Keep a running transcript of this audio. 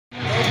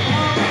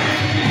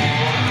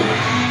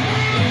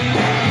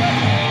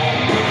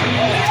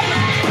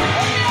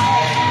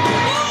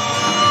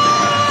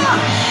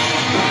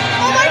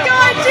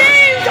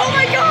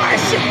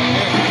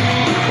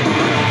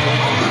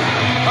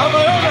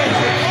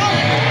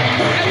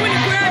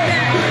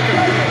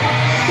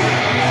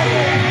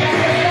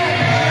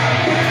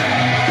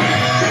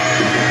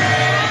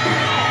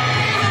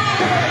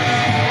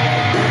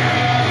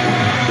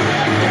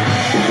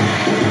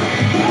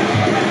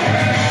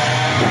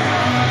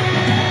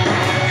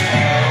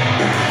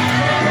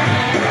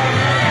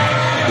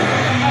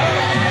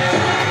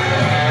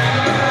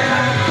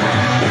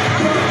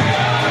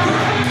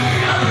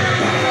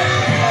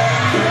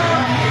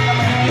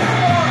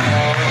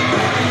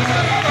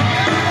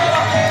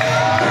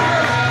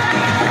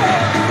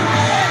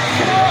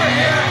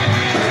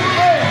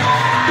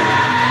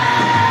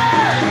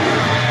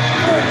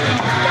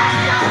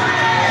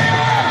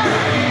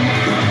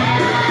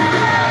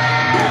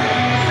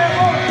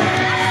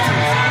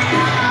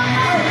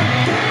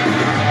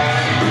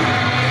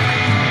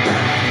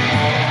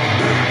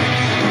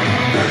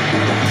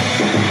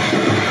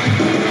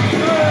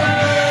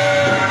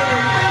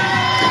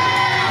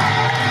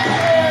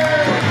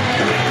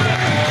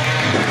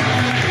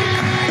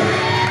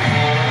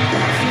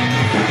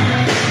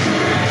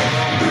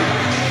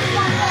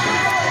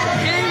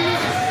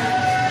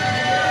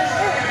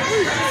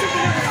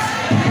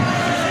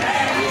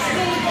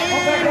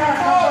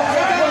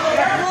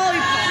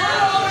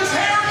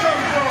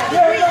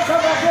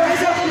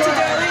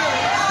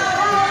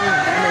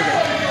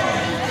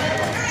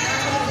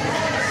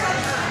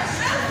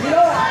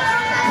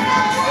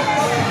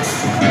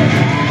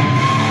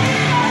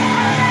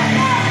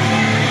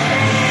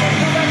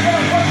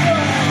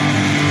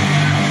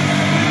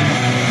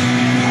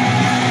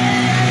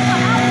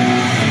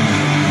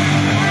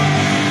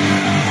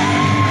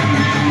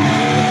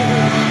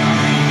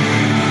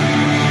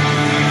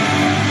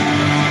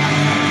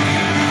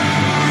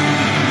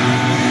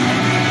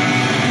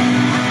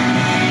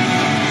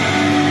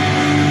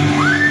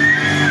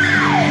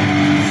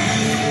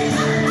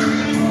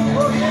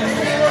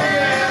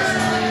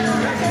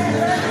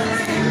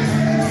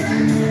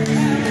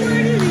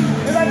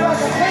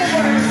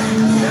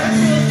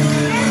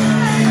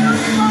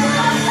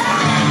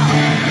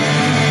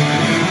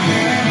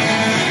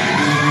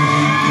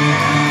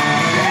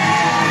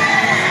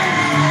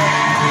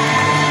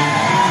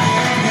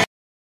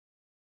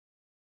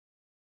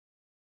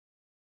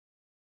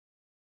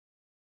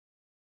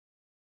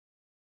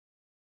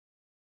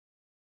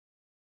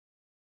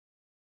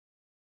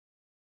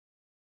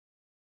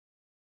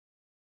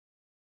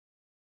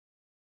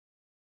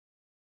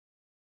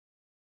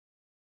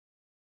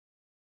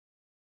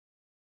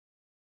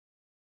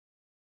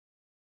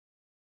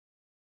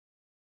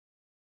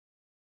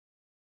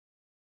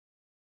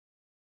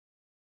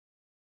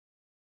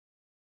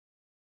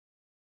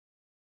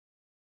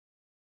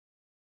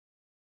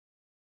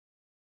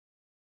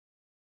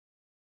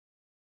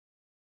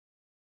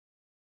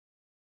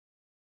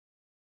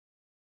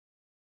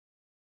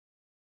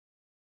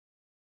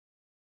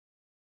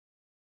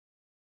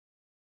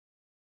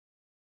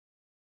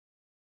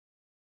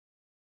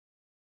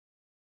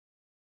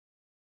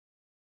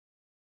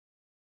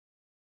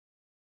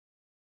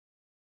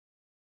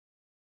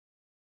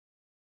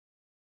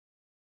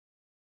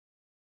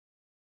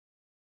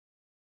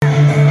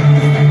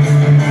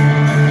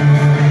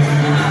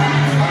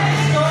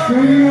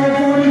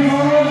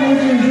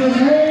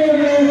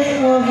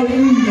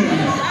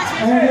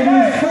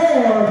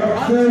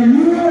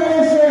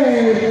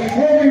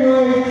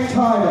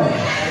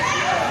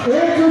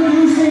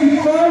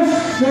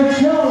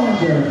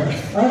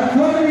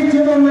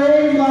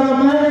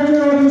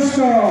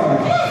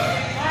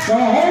The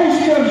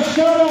host of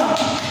Shut Up,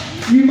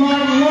 You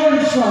Might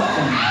Learn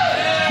Something.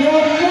 The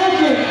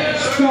Nugget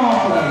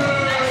Stomper.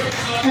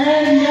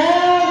 And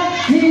now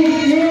he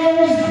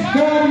is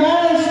the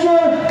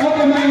master of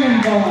the man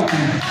bun.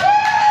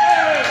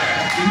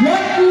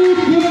 Lucky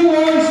P.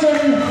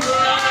 Wilson,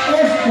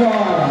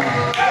 Esquire.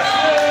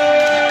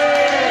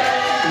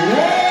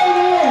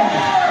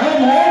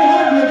 At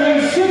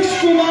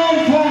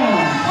 169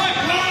 pounds.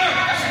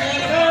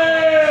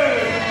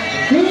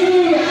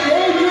 Beating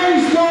A.J.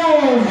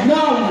 Starr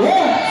not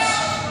once,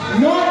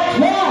 not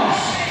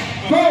twice,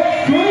 but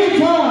 3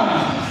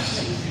 times.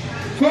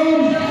 From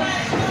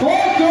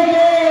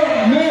Baltimore,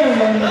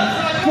 Maryland,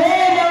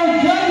 former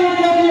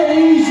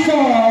WWE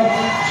star,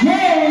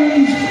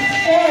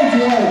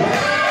 Ellsworth.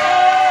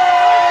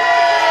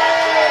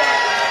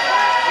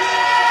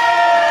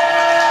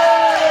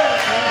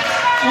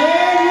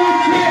 And your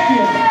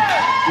champion,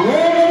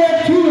 weighing at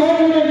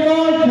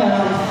 205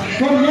 pounds,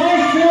 from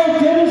Nashville,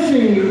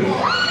 Tennessee,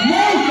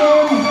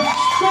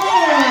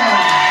 Starr.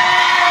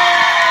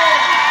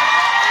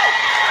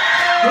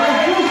 The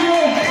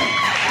official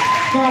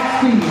Scott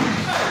Stevens.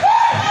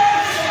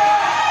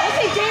 Let's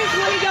see, James,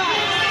 what he got?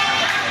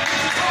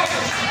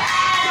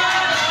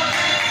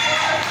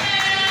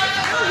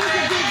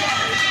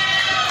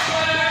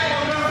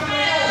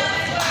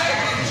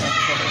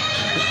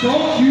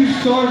 Don't you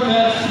start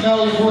that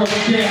smelly work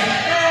again.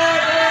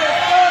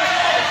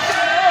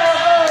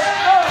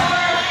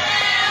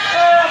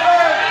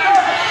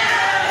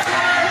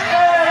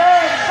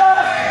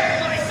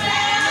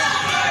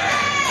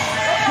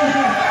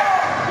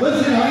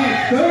 Listen, honey,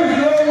 there's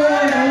no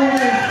one on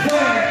this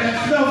planet that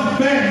smells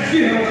bad as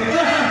you.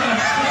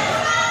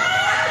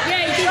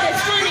 Yeah, you think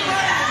that's funny?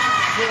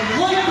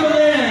 Like the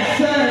man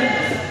said,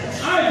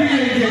 I beat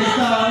AJ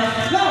Starr,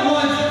 not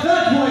once,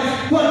 not twice,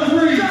 but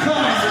 3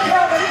 times.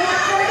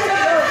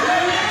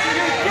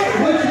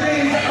 Which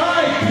means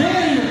I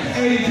pinned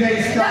AJ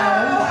Starr,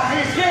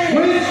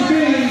 which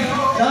means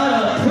not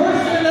a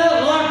person in that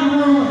locker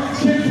room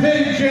can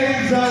pin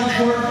James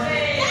Ellsworth.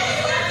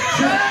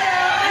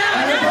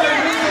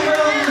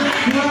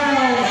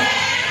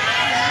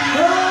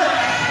 Not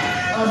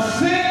a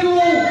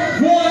single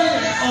one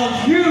of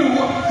you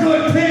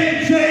could pin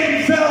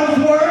James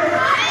Ellsworth.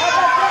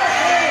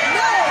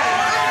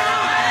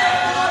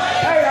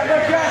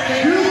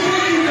 You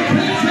couldn't even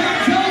pin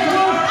James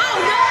Ellsworth.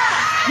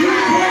 You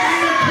couldn't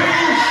even pin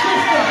your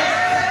sister.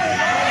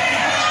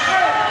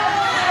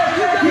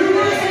 You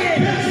couldn't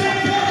pin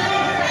James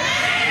Ellsworth.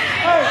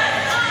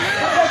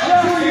 I'm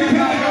sure you can.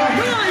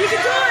 Come on, you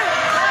can do it.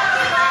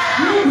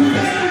 You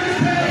couldn't pin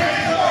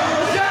James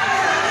Ellsworth.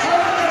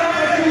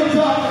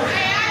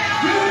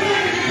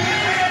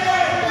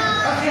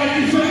 That's why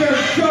you sit there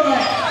and shut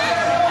up.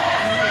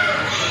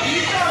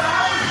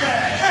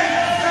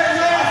 And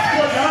last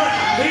but not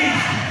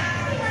least,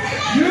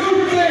 you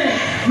think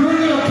you're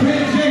going to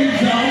pin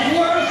James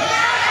Ellsworth?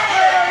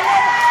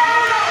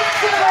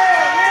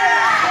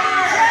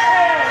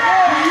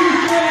 Do you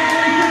think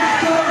AJ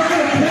Starr's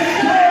going to pin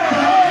James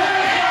Ellsworth?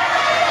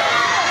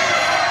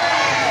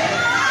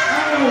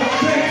 I don't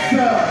think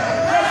so.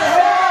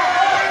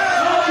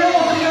 I'm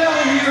walking out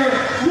of here,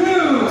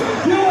 new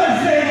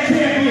USA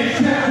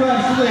Championship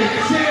Wrestling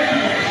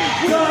Champion.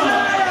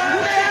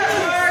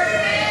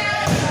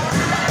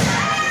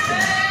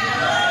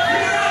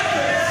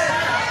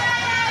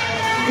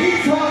 He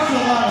talks a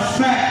lot of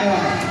smack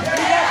though.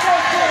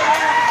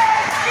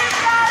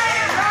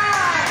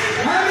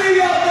 How many of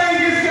y'all think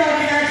this guy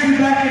can actually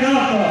back it up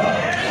though?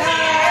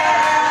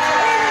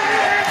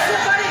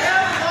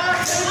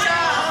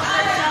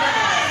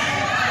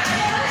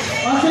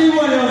 I'll tell you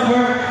what,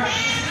 Ellsworth.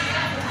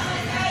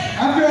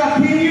 After I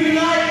pin you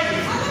tonight,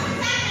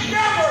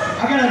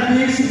 I got a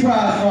big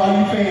surprise for all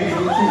you fans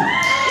of the team.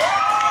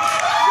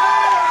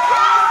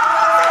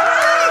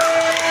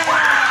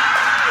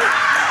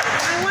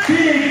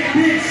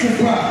 Big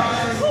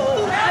surprise.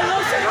 I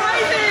love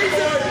surprises.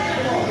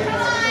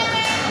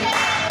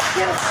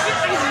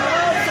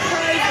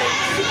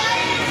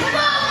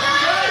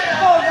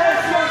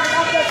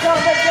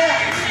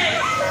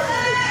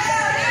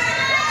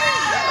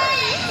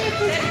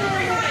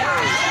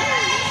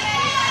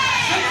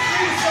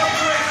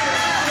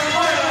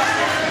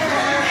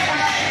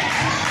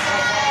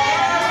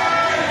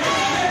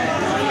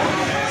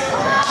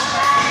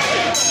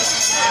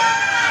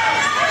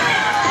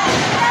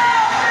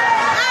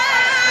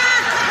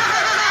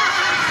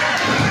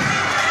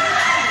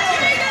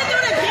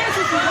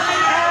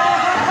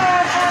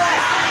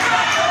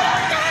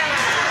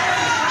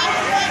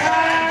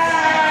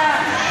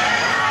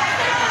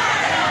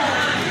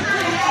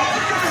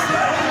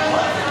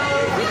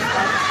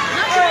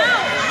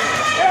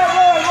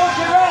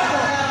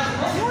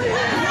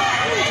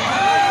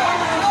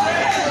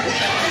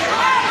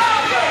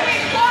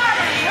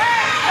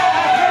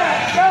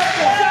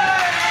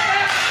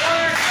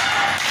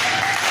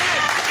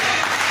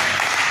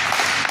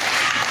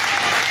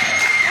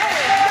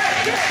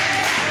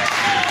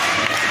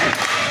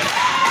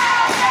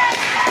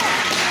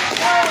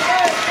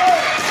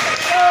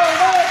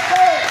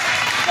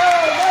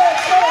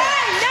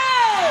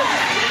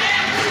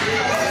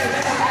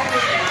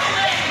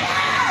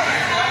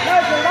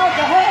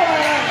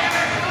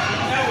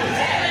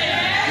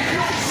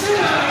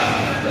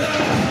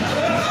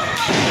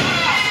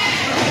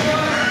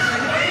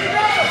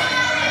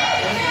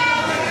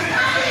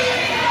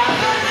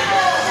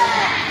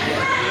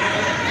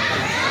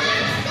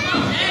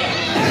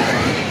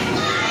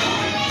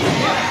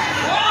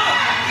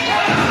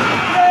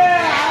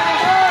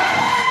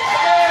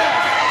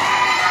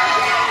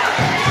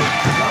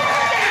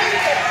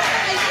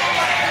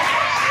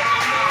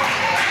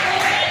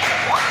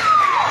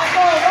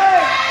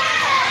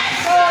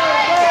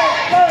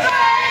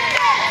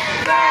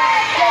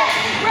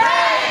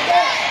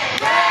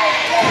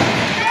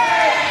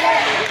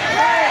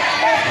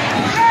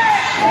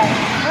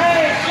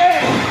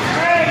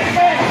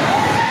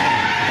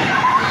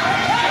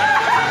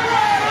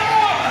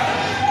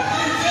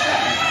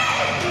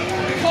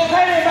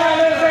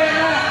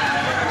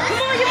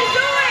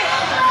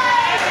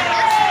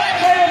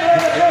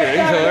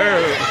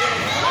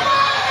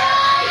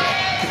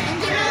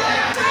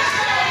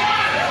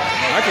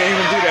 I can't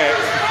even do that.